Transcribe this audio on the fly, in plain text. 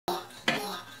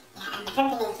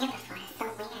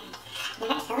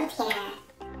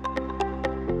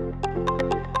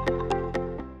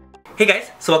Hey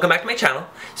guys, so welcome back to my channel.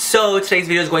 So today's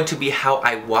video is going to be how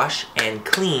I wash and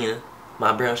clean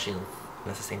my brushes.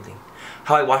 That's the same thing.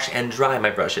 How I wash and dry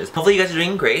my brushes. Hopefully you guys are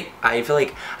doing great. I feel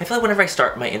like whenever I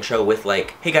start my intro with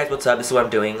like, hey guys, what's up? This is what I'm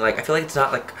doing. Like, I feel like it's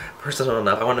not like personal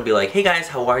enough. I want to be like, hey guys,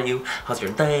 how are you? How's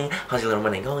your day? How's your little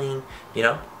money going? You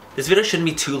know? This video shouldn't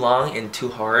be too long and too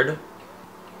hard.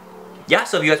 Yeah,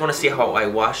 so if you guys want to see how I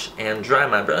wash and dry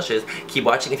my brushes, keep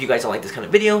watching. If you guys don't like this kind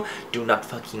of video, do not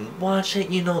fucking watch it.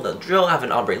 You know the drill. I have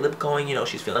an ombre lip going. You know,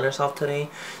 she's feeling herself today.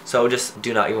 So just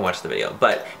do not even watch the video.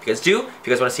 But if you guys do, if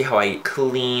you guys want to see how I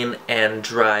clean and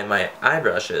dry my eye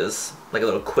brushes, like a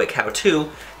little quick how-to,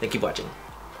 then keep watching.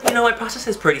 You know, my process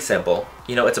is pretty simple.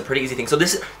 You know, it's a pretty easy thing. So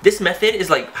this method is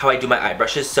like how I do my eye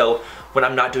brushes. So when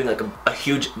I'm not doing like a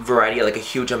huge variety, like a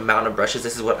huge amount of brushes,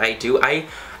 this is what I do.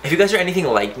 If you guys are anything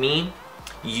like me,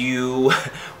 you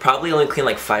probably only clean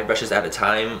like 5 brushes at a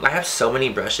time. I have so many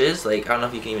brushes, like I don't know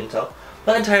if you can even tell.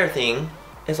 My entire thing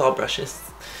is all brushes.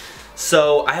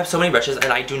 So I have so many brushes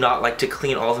and I do not like to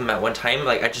clean all of them at one time.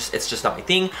 Like it's just not my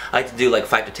thing. I like to do like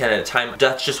 5 to 10 at a time.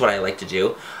 That's just what I like to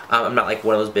do. I'm not like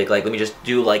one of those big like let me just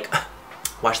do like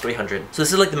wash 300. So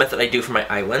this is like the method I do for my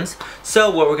eye ones.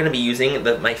 So what we're going to be using,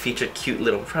 my featured cute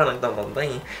little product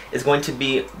is going to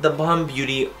be the Bomb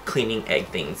Beauty cleaning egg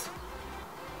things.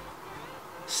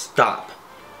 Stop.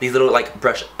 These little like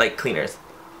brush like cleaners.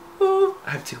 Oh,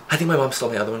 I have two. I think my mom stole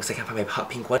my other one because I can't find my hot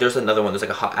pink one. There's another one. There's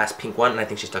like a hot ass pink one and I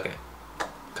think she took it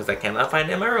because I cannot find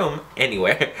it in my room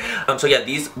anywhere. So yeah,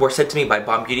 these were sent to me by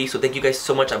Bomb Beauty. So thank you guys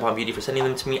so much at Bomb Beauty for sending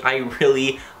them to me. I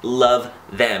really love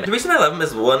them. The reason I love them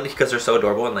is one, because they're so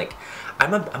adorable, and like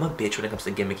I'm a bitch when it comes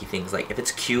to gimmicky things. Like if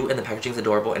it's cute and the packaging's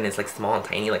adorable and it's like small and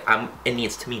tiny, like it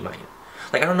needs to meet mine.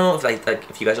 Like I don't know if like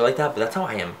if you guys are like that, but that's how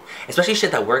I am. Especially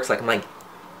shit that works. Like I'm like,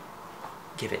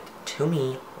 give it to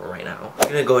me right now. I'm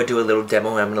gonna go do a little demo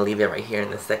and I'm gonna leave it right here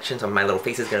in this section, so my little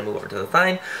face is gonna move over to the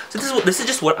side. So this is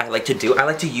just what I like to do. I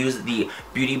like to use the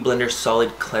Beauty Blender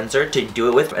Solid Cleanser to do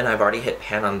it with, and I've already hit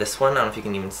pan on this one. I don't know if you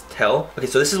can even tell. Okay,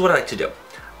 so this is what I like to do.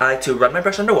 I like to run my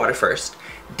brush under water first,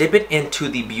 dip it into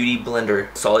the Beauty Blender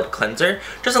Solid Cleanser,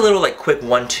 just a little like quick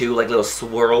 1-2 like little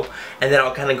swirl, and then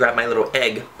I'll kind of grab my little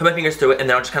egg, put my fingers through it, and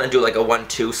then I'll just kind of do like a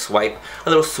 1-2 swipe, a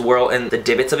little swirl in the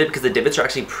divots of it, because the divots are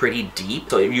actually pretty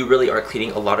deep, so you really are cleaning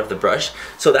a lot of the brush.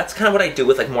 So that's kind of what I do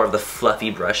with like more of the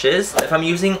fluffy brushes. If I'm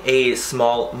using a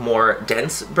small, more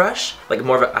dense brush, like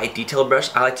more of an eye detail brush,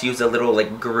 I like to use the little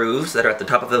like grooves that are at the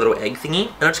top of the little egg thingy,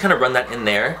 and I'll just kind of run that in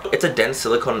there. It's a dense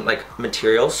silicone like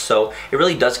material, so it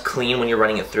really does clean when you're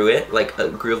running it through it, like a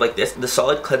groove like this. The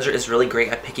solid cleanser is really great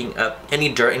at picking up any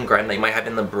dirt and grime that you might have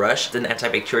in the brush. It's an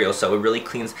antibacterial, so it really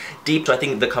cleans deep. So I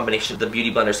think the combination of the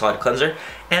Beauty Blender Solid Cleanser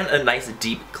and a nice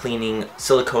deep cleaning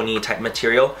silicone type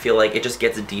material, I feel like it just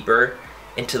gets deeper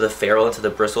into the ferrule, into the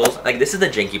bristles. Like this is the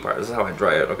janky part. This is how I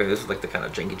dry it. Okay, this is like the kind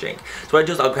of janky jank. So what I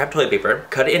do is I'll grab toilet paper,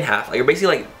 cut it in half. Like you're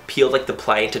basically like peeled like the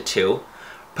ply into 2.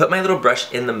 Put my little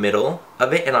brush in the middle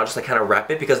of it and I'll just like kind of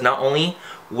wrap it, because not only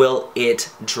will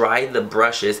it dry the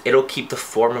brushes, it'll keep the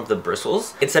form of the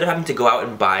bristles. Instead of having to go out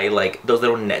and buy like those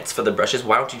little nets for the brushes,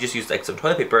 why don't you just use like some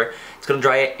toilet paper? It's gonna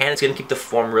dry it and it's gonna keep the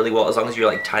form really well, as long as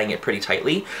you're like tying it pretty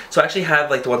tightly. So I actually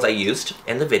have like the ones I used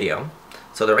in the video.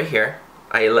 So they're right here.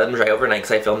 I let them dry overnight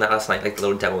because I filmed that last night, like the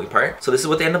little demo-y part. So this is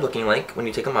what they end up looking like when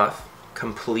you take them off.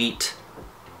 Complete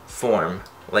form.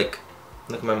 Like,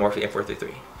 look at my Morphe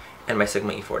F433. And my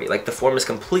Sigma E40. Like the form is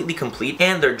completely complete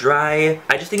and they're dry.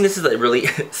 I just think this is a really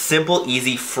simple,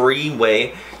 easy, free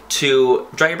way to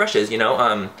dry your brushes, you know?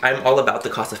 I'm all about the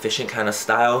cost efficient kind of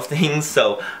style of things,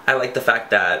 so I like the fact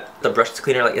that the brush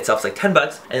cleaner like itself is like 10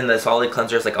 bucks and the solid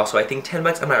cleanser is like also I think 10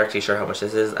 bucks. I'm not actually sure how much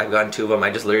this is. I've gotten 2 of them. I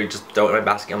just literally just throw it in my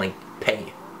basket. I'm like,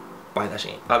 pay. Buy that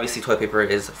shit. Obviously toilet paper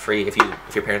is free if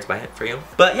your parents buy it for you.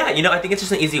 But yeah, you know, I think it's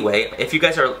just an easy way. If you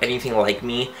guys are anything like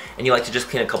me and you like to just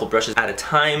clean a couple brushes at a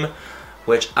time,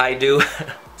 which I do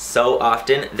so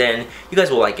often, then you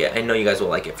guys will like it. I know you guys will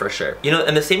like it for sure. You know,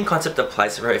 and the same concept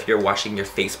applies for if you're washing your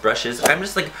face brushes. I'm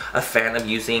just like a fan of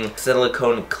using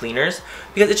silicone cleaners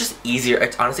because it's just easier.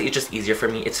 It's honestly just easier for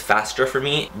me. It's faster for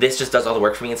me. This just does all the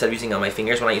work for me instead of using it on my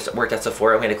fingers. When I used to work at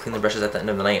Sephora, I had to clean the brushes at the end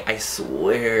of the night. I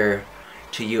swear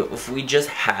to you, if we just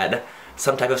had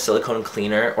some type of silicone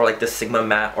cleaner or like the Sigma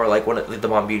matte or like one of the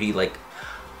Bomb Beauty, like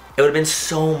it would have been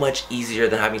so much easier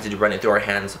than having to run it through our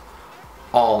hands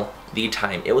all the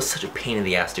time. It was such a pain in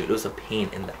the ass, dude. It was a pain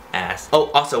in the ass.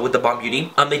 Oh, also with the Bomb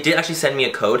Beauty, they did actually send me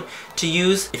a code to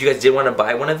use if you guys did want to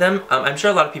buy one of them. I'm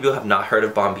sure a lot of people have not heard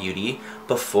of Bomb Beauty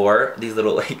before. These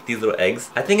little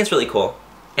eggs. I think it's really cool.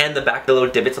 And the back, the little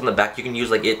divots on the back, you can use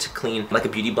like it to clean like a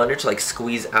beauty blender to like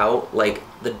squeeze out like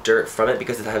the dirt from it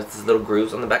because it has these little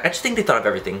grooves on the back. I just think they thought of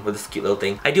everything with this cute little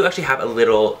thing. I do actually have a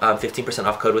little 15%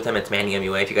 off code with them. It's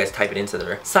MannyMua. If you guys type it into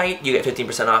their site, you get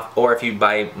 15% off. Or if you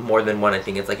buy more than one, I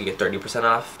think it's like you get 30%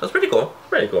 off. That's pretty cool.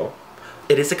 Pretty cool.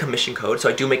 It is a commission code, so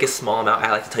I do make a small amount.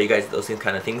 I like to tell you guys those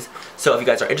kind of things. So if you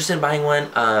guys are interested in buying one,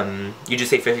 you just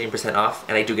save 15% off,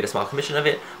 and I do get a small commission of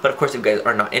it. But of course, if you guys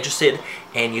are not interested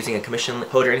in using a commission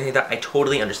code or anything like that, I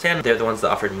totally understand. They're the ones that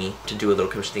offered me to do a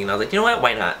little commission thing, and I was like, you know what?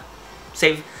 Why not?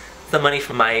 Save some money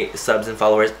from my subs and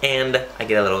followers, and I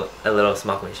get a little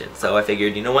small commission. So I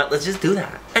figured, you know what? Let's just do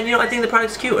that. And you know, I think the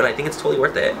product's cute, and I think it's totally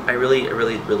worth it. I really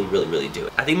do.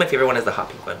 I think my favorite one is the hot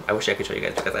pink one. I wish I could show you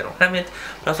guys because I don't have it.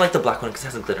 But I also like the black one because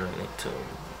it has a glitter in it too.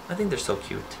 I think they're so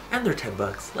cute. And they're 10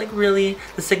 bucks. Like really,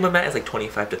 the Sigma matte is like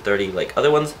 25 to 30. Like other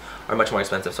ones are much more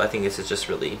expensive. So I think this is just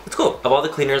really, it's cool. Of all the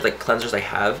cleaners, like cleansers I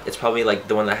have, it's probably like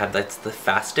the one that I have that's the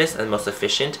fastest and most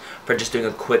efficient for just doing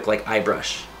a quick like eye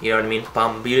brush. You know what I mean?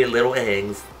 Mom Beauty little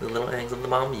eggs. The little eggs of the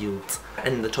Mom Beauty.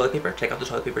 And the toilet paper, check out the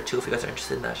toilet paper too if you guys are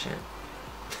interested in that shit.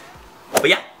 But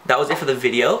yeah, that was it for the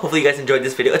video. Hopefully you guys enjoyed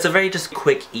this video. It's a very just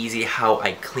quick, easy how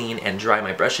I clean and dry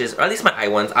my brushes, or at least my eye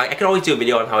ones. I can always do a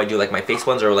video on how I do like my face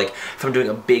ones, or like if I'm doing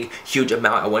a big, huge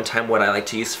amount at one time, what I like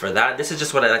to use for that. This is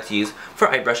just what I like to use for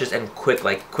eye brushes and quick,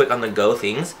 like quick on the go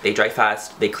things. They dry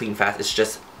fast, they clean fast. It's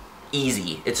just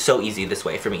easy. It's so easy this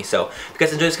way for me. So if you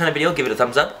guys enjoyed this kind of video, give it a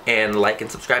thumbs up and like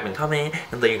and subscribe and comment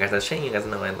and let you guys know. You guys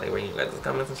know I like reading you guys'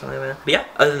 comments and stuff like that. But yeah,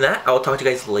 other than that, I will talk to you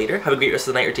guys later. Have a great rest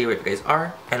of the night or day wherever you guys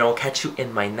are, and I will catch you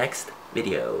in my next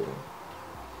video.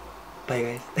 Bye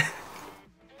guys.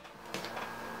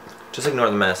 Just ignore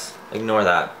the mess. Ignore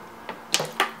that.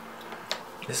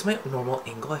 This is my normal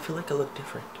angle. I feel like I look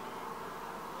different.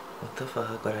 What the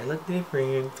fuck would I look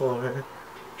different for?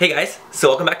 Hey guys, so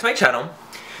welcome back to my channel.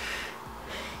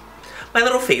 My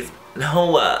little face.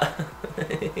 No,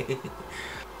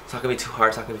 it's not gonna be too hard,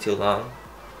 it's not gonna be too long.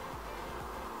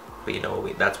 But you know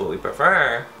what, that's what we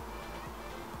prefer.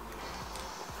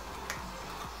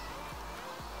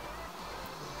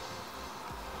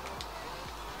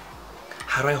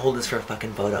 How do I hold this for a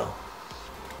fucking photo?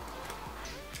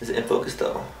 Is it in focus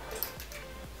though?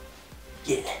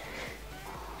 Yeah.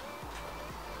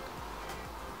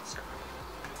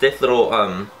 Stiff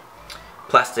little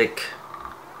plastic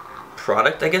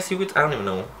product, I guess you would. I don't even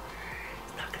know.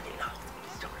 It's not gonna be long.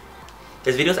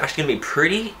 This video is actually gonna be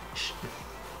pretty.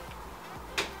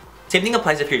 Same thing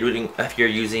applies if you're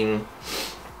using.